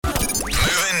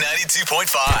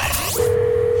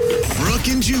92.5. Brooke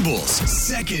and Jubal's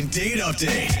second date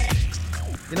update.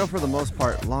 You know, for the most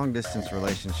part, long-distance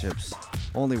relationships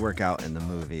only work out in the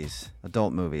movies.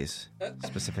 Adult movies,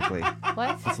 specifically.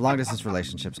 What? It's long-distance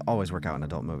relationships always work out in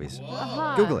adult movies.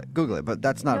 Uh-huh. Google it, but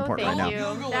that's not No, important thank right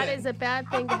now. you. That is a bad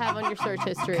thing to have on your search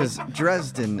history. Because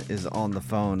Dresden is on the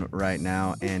phone right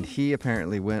now, and he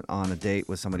apparently went on a date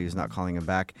with somebody who's not calling him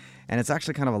back. And it's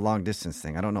actually kind of a long-distance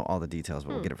thing. I don't know all the details,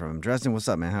 but we'll get it from him. Dresden, what's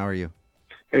up, man? How are you?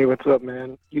 Hey, what's up,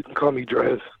 man? You can call me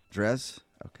Drez. Dres?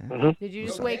 Okay. Did you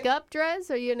just wake up,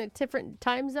 Drez? Are you in a different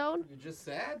time zone? You're just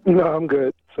sad? No, I'm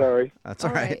good. Sorry. That's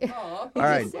all right. Aw. All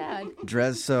right. Just sad.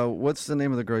 Dres, so what's the name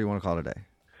of the girl you want to call today?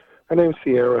 Her name's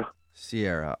Sierra.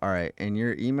 Sierra. All right. And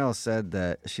your email said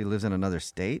that she lives in another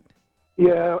state?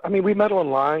 Yeah, I mean, we met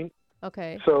online,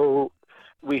 Okay. so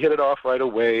we hit it off right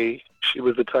away. She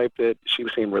was the type that she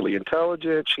seemed really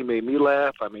intelligent. She made me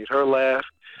laugh. I made her laugh.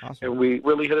 Awesome. And we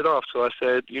really hit it off. So I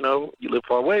said, you know, you live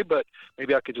far away, but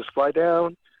maybe I could just fly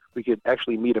down. We could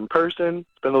actually meet in person,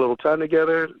 spend a little time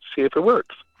together, see if it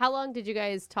works. How long did you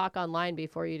guys talk online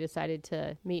before you decided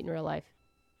to meet in real life?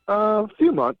 A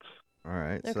few months, All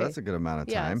right. So Okay. that's a good amount of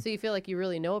Yeah, time. so you feel like you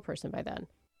really know a person by then.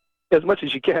 as much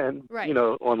as you can, Right. you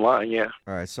know, online, yeah.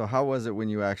 All right. So how was it when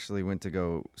you actually went to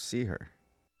go see her?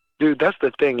 Dude, that's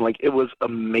the thing. Like, it was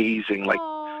amazing. Like,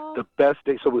 Aw. the best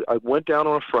day. So I went down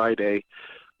on a Friday.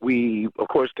 We, of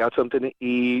course, got something to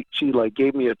eat. She, like,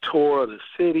 gave me a tour of the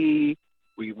city.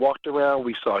 We walked around.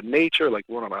 We saw nature, like,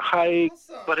 went on a hike.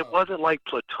 But it wasn't, like,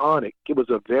 platonic. It was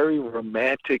a very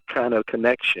romantic kind of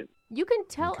connection. You can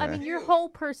tell, I Okay. mean, your whole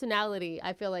personality,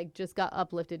 I feel like, just got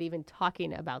uplifted even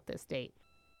talking about this date.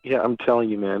 Yeah, I'm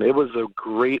telling you, man, it was a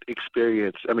great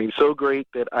experience. I mean, so great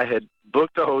that I had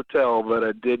booked a hotel, but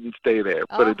I didn't stay there,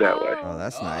 put it that way. Oh,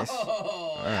 that's nice.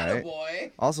 Oh, All right.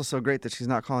 attaboy. Also so great that she's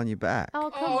not calling you back. Oh,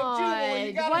 come Oh, Jubal, on.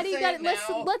 you gotta Why do you say got it let's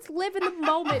now. let's live in the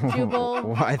moment, Jubal.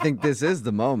 Well, I think this is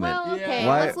the moment. Well, okay,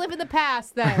 Why- let's live in the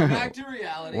past then. Back to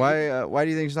reality. Why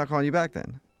do you think she's not calling you back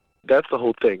then? That's the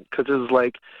whole thing. Because it was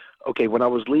like, okay, when I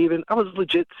was leaving, I was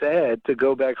legit sad to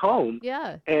go back home.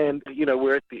 Yeah. And, you know,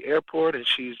 we're at the airport, and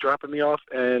she's dropping me off,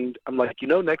 and I'm like, you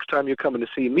know, next time you're coming to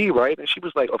see me, right? And she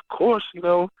was like, of course, you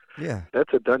know, Yeah.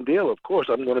 that's a done deal. Of course,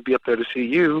 I'm going to be up there to see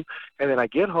you. And then I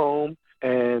get home,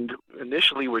 and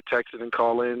initially we're texting and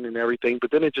calling and everything,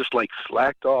 but then it just, like,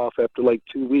 slacked off after, like,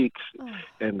 2 weeks. Oh.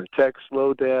 And the text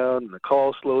slowed down, and the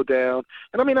call slowed down.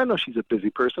 And, I mean, I know she's a busy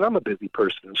person. I'm a busy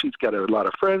person. She's got a lot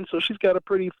of friends, so she's got a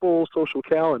pretty full social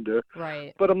calendar.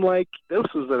 Right. But I'm like, this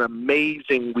was an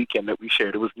amazing weekend that we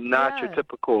shared. It was not your Yeah.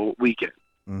 typical weekend.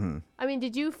 Mm-hmm. I mean,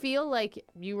 did you feel like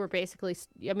you were basically,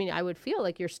 I mean, I would feel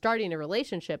like you're starting a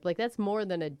relationship. Like, that's more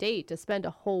than a date to spend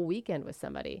a whole weekend with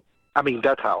somebody. I mean,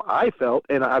 that's how I felt,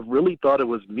 and I really thought it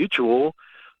was mutual.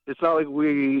 It's not like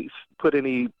we put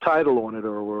any title on it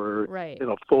or were Right. in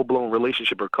a full-blown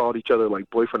relationship or called each other like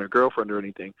boyfriend or girlfriend or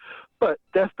anything. But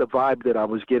that's the vibe that I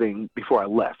was getting before I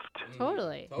left.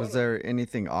 Totally. Was there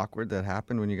anything awkward that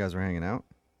happened when you guys were hanging out?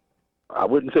 I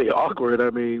wouldn't say awkward. I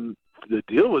mean, the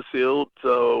deal was sealed,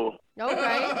 so Oh,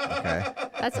 right. Okay.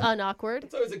 That's unawkward.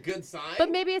 It's always a good sign. But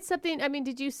maybe it's something, I mean,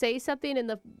 did you say something in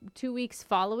the 2 weeks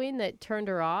following that turned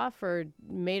her off or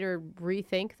made her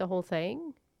rethink the whole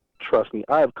thing? trust me,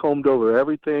 I have combed over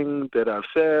everything that I've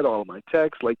said, all of my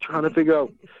texts, like trying to figure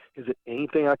out, is it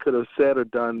anything I could have said or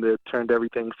done that turned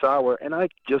everything sour? And I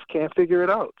just can't figure it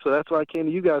out. So that's why I came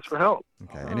to you guys for help.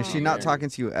 Okay. And is she not talking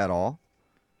to you at all?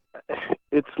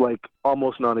 It's like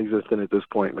almost non-existent at this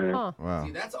point, man. Huh. Wow.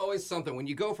 See, that's always something. When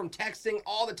you go from texting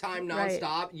all the time Right.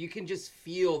 nonstop, you can just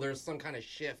feel there's some kind of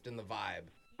shift in the vibe.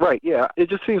 Right, yeah. It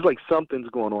just seems like something's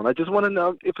going on. I just want to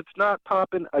know if it's not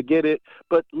popping, I get it.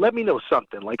 But let me know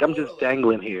something. Like, I'm just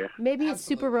dangling here. Maybe it's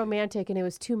super Absolutely. romantic and it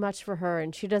was too much for her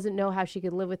and she doesn't know how she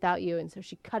could live without you and so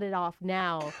she cut it off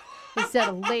now instead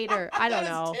of later. I don't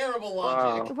That know. is terrible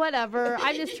logic. Wow. Whatever.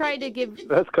 I'm just trying to give.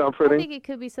 That's I comforting. think it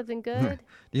could be something good.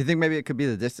 Do you think maybe it could be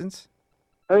the distance?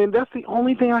 I mean, that's the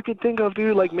only thing I could think of,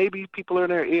 dude. Like, maybe people are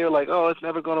in their ear like, oh, it's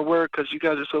never going to work because you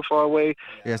guys are so far away.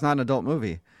 Yeah, it's not an adult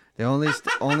movie. They only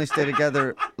stay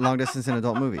together long distance in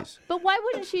adult movies. But why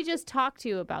wouldn't she just talk to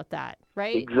you about that,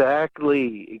 right?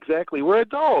 Exactly. We're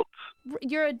adults.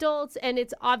 You're adults and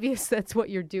it's obvious that's what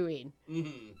you're doing.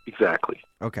 Exactly.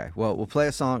 Okay, well, we'll play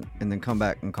a song and then come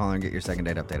back and call her and get your second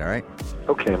date update, all right?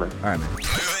 Okay, man. All right, man.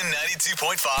 Moving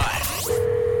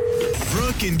 92.5.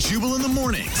 Brooke and Jubal in the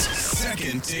mornings.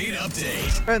 Second date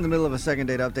update. We're in the middle of a second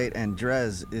date update, and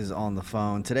Drez is on the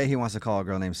phone. Today, he wants to call a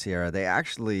girl named Sierra. They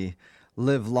actually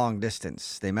live long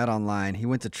distance. They met online. He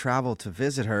went to travel to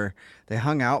visit her. They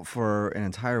hung out for an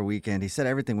entire weekend. He said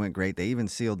everything went great. They even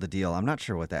sealed the deal. I'm not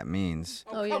sure what that means.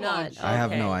 Oh, you're come on, not. Sean. I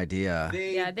have no Okay. idea.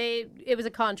 Yeah, it was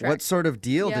a contract. What sort of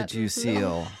deal Yeah. did you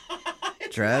seal,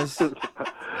 Drez?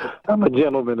 I'm a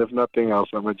gentleman, if nothing else.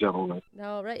 I'm a gentleman.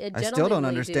 No, right. I still don't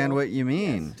understand what you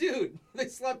mean. Dude, they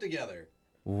slept together.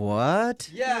 What?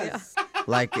 Yes.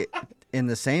 Like in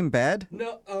the same bed?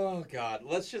 No. Oh God.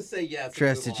 Let's just say yes. and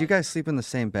Drez, move did on. you guys sleep in the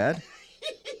same bed?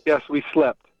 Yes, we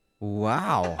slept.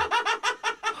 Wow.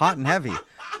 Hot and heavy.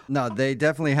 No, they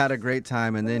definitely had a great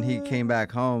time, and then he came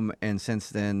back home, and since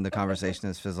then the conversation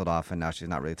has fizzled off, and now she's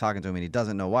not really talking to him, and he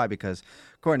doesn't know why because,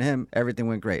 according to him, everything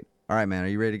went great. All right, man, are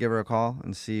you ready to give her a call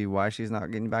and see why she's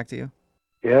not getting back to you?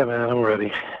 Yeah, man, I'm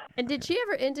ready. And did she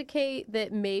ever indicate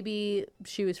that maybe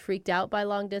she was freaked out by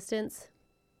long distance?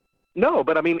 No,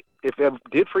 but I mean, if it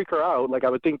did freak her out, like I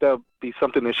would think that would be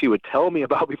something that she would tell me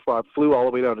about before I flew all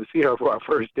the way down to see her for our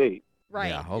first date. Right.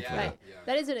 Yeah, hopefully. Right.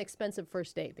 That is an expensive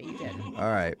first date that you did.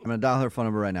 All right, I'm going to dial her phone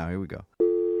number right now. Here we go.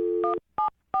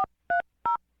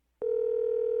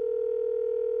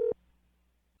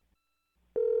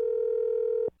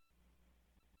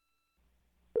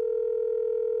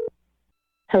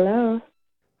 Hello,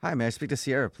 Hi, may I speak to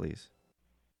Sierra, please?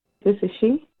 this is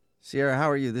she. Sierra, how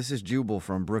are you? This is Jubal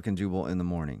from Brook and Jubal in the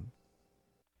Morning.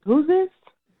 Who's this?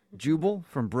 Jubal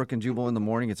from Brook and Jubal in the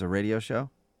Morning. It's a radio show.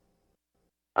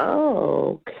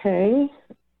 Oh, okay.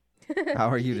 How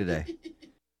are you today?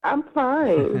 I'm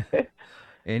fine.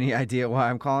 Any idea why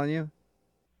I'm calling you?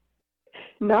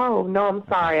 no, I'm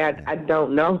sorry. I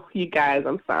don't know you guys.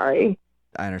 I'm sorry.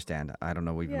 I understand. I don't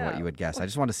know even what Yeah. you would guess. I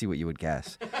just want to see what you would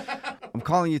guess. I'm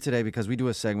calling you today because we do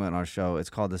a segment on our show. It's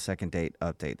called the Second Date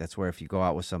Update. That's where if you go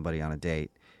out with somebody on a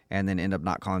date and then end up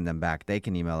not calling them back, they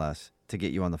can email us to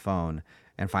get you on the phone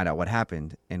and find out what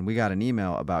happened. And we got an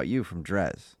email about you from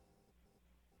Drez.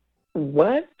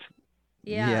 What?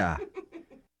 Yeah.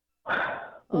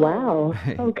 Wow.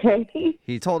 Okay.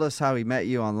 He told us how he met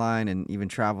you online and even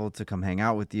traveled to come hang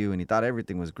out with you, and he thought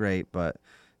everything was great, but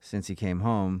since he came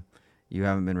home, you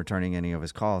haven't been returning any of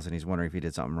his calls, and he's wondering if he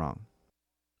did something wrong.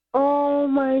 Oh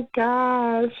my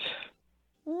gosh.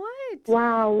 What?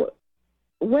 Wow.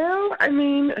 Well, I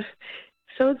mean,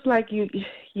 so it's like you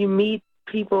meet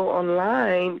people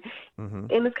online, Mm-hmm.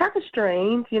 and it's kind of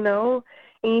strange, you know,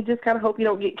 and you just kind of hope you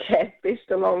don't get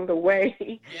catfished along the way.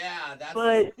 Yeah, that's.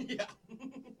 But- yeah.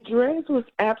 Drez was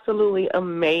absolutely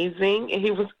amazing, and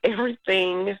he was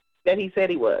everything that he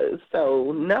said he was.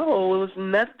 So, no, it was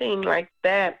nothing like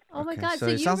that. Oh my Okay, God! so So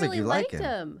it you sounds like really you like liked him.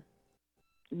 him.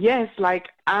 Yes, like,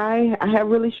 I had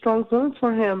really strong feelings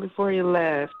for him before he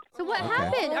left. So what Okay.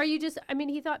 happened? Are you just? I mean,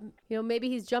 he thought maybe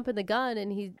he's jumping the gun,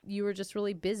 and you were just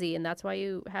really busy, and that's why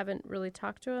you haven't really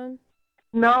talked to him.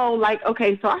 No, like,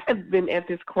 okay, so I have been at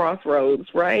this crossroads,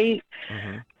 right?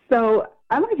 Mm-hmm. So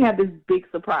I like had this big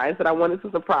surprise that I wanted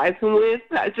to surprise him with.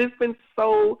 I've just been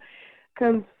so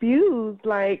confused.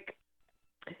 Like,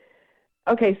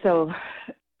 okay, so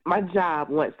my job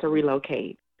wants to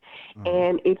relocate,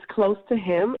 and it's close to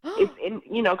him. It's in,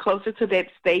 closer to that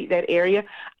state, that area.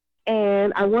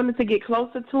 And I wanted to get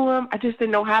closer to him. I just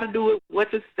didn't know how to do it,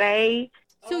 what to say.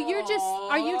 So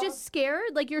are you just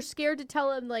scared? Like you're scared to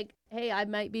tell him, like, hey, I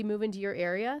might be moving to your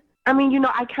area? I mean,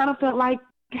 I kind of felt like,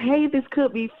 hey, this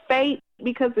could be fate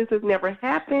because this has never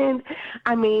happened.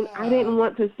 I mean, I didn't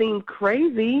want to seem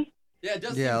crazy. Yeah, it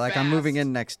does Yeah, seem like I'm moving fast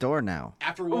in next door now,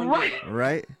 after one Right. date.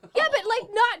 right? Yeah, but like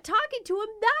not talking to him,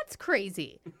 that's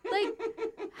crazy. Like,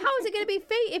 how is it going to be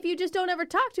fate if you just don't ever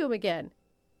talk to him again?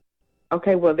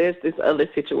 Okay, well, there's this other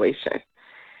situation.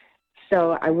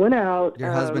 So I went out.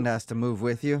 Your husband has to move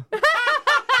with you? Is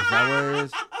that what it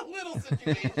is? A little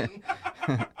situation.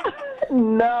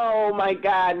 No, my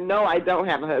God, no, I don't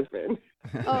have a husband.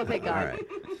 Oh, thank All God. right.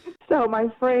 So my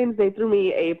friends, they threw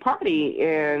me a party,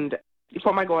 and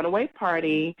for my going away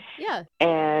party, Yeah.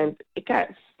 and it got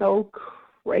so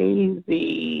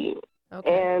crazy. Okay.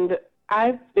 And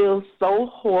I feel so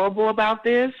horrible about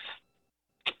this,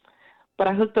 but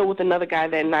I hooked up with another guy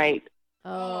that night.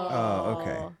 Oh.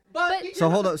 okay. But So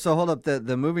hold up.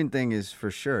 The moving thing is for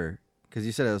sure, because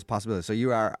you said it was a possibility. So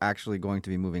you are actually going to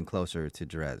be moving closer to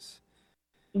Drez.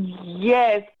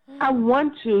 Yes, I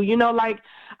want to. Like,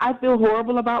 I feel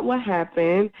horrible about what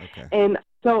happened. Okay. And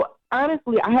so,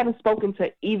 honestly, I haven't spoken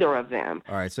to either of them.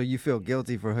 All right. So you feel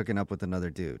guilty for hooking up with another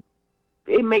dude.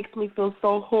 It makes me feel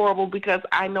so horrible because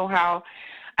I know how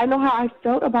I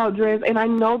felt about Drez, and I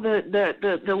know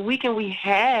the weekend we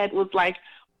had was like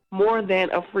more than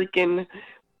a freaking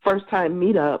first time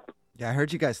meetup. Yeah, I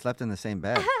heard you guys slept in the same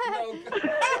bed. No,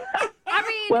 I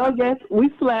Well, yes, we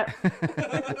slept.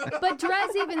 but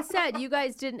Drez even said you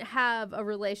guys didn't have a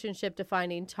relationship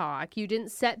defining talk. You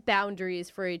didn't set boundaries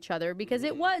for each other because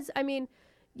it was, I mean,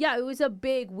 yeah, it was a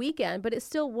big weekend, but it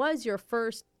still was your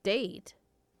first date.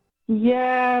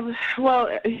 Yeah, well,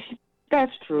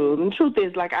 that's true. The truth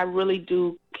is, like, I really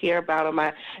do care about him.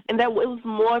 And that it was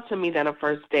more to me than a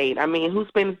first date. I mean, who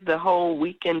spends the whole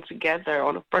weekend together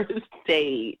on a first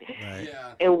date? Right.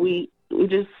 Yeah. And we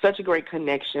just such a great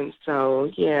connection. So,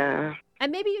 yeah.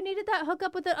 And maybe you needed that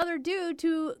hookup with that other dude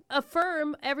to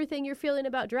affirm everything you're feeling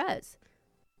about Drez.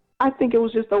 I think it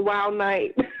was just a wild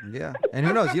night. Yeah. And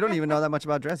who knows? You don't even know that much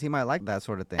about Drez. He might like that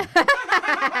sort of thing.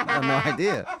 I have no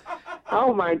idea.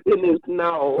 Oh, my goodness,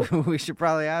 no. We should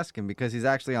probably ask him because he's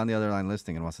actually on the other line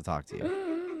listening and wants to talk to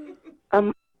you.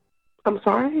 I'm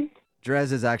sorry?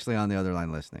 Drez is actually on the other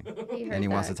line listening He heard and he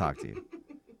wants that. to talk to you.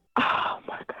 Oh,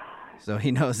 my God. So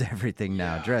he knows everything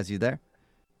now. Yeah. Drez, you there?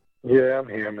 Yeah, I'm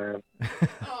here, man.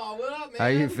 Oh, what up, man? How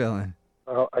are you feeling?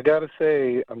 I gotta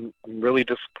say, I'm really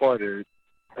disappointed.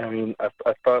 I mean,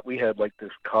 I thought we had like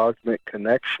this cosmic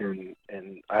connection,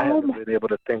 and I haven't been able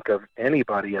to think of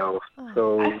anybody else.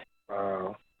 So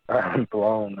I'm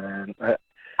blown, man.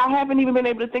 I haven't even been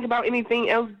able to think about anything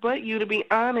else but you, to be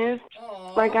honest.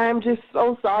 Aw. Like, I'm just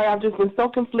so sorry. I've just been so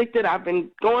conflicted. I've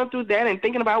been going through that and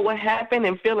thinking about what happened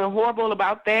and feeling horrible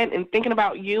about that and thinking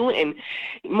about you and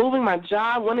moving my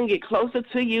job, wanting to get closer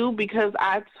to you because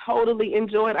I totally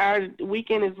enjoyed our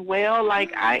weekend as well.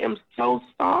 Like, I am so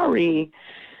sorry.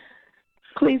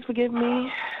 Please forgive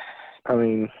me. I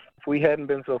mean, if we hadn't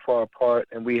been so far apart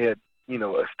and we had,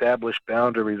 established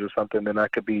boundaries or something, then I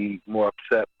could be more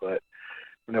upset. But,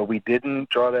 we didn't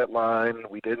draw that line.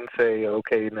 We didn't say,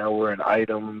 okay, now we're an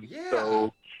item. Yeah.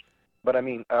 So, but I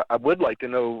mean, I would like to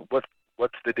know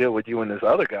what's the deal with you and this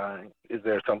other guy? Is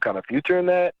there some kind of future in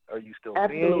that? Are you still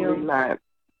seeing Absolutely him? not.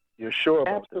 You're sure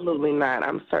about this? Absolutely not.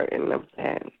 I'm certain of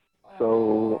that.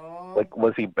 So, like,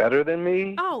 was he better than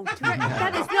me? Oh,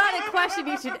 that is not a question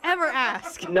you should ever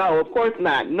ask. No, of course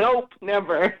not. Nope,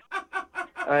 never.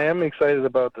 I am excited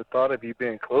about the thought of you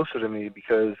being closer to me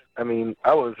because, I mean,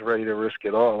 I was ready to risk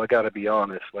it all. I got to be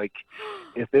honest. Like,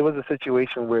 if there was a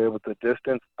situation where it was a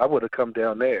distance, I would have come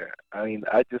down there. I mean,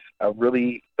 I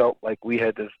really felt like we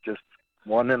had this just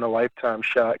one-in-a-lifetime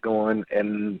shot going,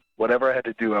 and whatever I had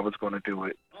to do, I was going to do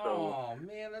it. Oh,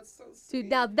 man, that's so sweet. Dude,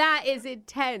 now that is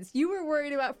intense. You were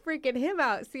worried about freaking him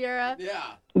out, Sierra. Yeah.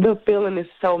 The feeling is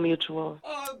so mutual.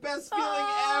 Oh, best feeling ever.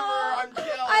 I'm jealous.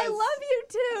 I love you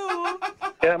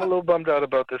too. Yeah, I'm a little bummed out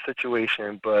about this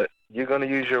situation, but you're going to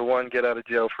use your one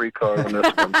get-out-of-jail-free card on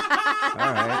this one.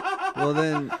 All right. Well,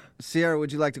 then, Sierra,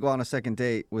 would you like to go on a second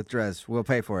date with Drez? We'll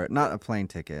pay for it. Not a plane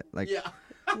ticket. Like, Yeah.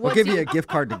 we'll give you a gift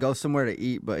card to go somewhere to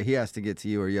eat, but he has to get to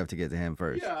you or you have to get to him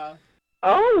first. Yeah.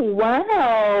 Oh,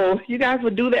 wow. You guys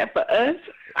would do that for us?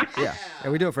 Yeah.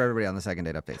 And we do it for everybody on the second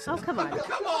date update. So. Oh, come on.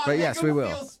 Come on. But make yes, him we will.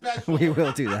 feel special. We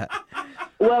will do that.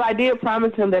 Well, I did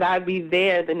promise him that I'd be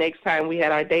there the next time we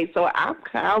had our date, so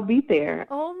I'll be there.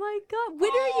 Oh, my God.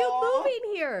 When are you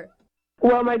moving here?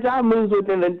 Well, my job moves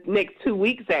within the next 2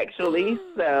 weeks, actually,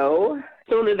 so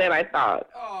sooner than I thought.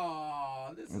 Oh,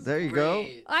 this is There you go.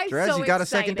 great. I'm Drez, so you got a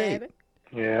excited. second date.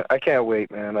 Yeah, I can't wait,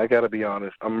 man. I got to be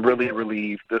honest. I'm really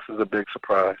relieved. This is a big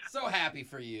surprise. So happy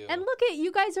for you. And look at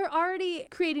you guys are already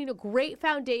creating a great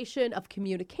foundation of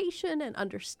communication and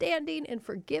understanding and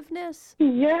forgiveness.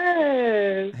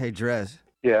 Yes. Hey, Drez,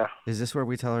 Yeah. is this where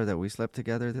we tell her that we slept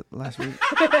together last week?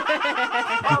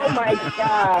 Oh, my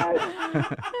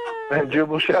God. Man,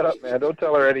 Jubal, shut up, man. Don't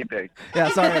tell her anything. Yeah,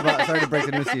 sorry to break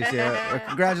the news to you, Sierra.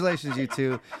 Congratulations, you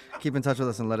two. Keep in touch with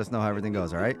us and let us know how everything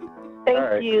goes, all right? Thank All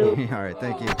right. you. All right,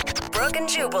 thank you. Brooke and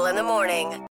Jubal in the morning.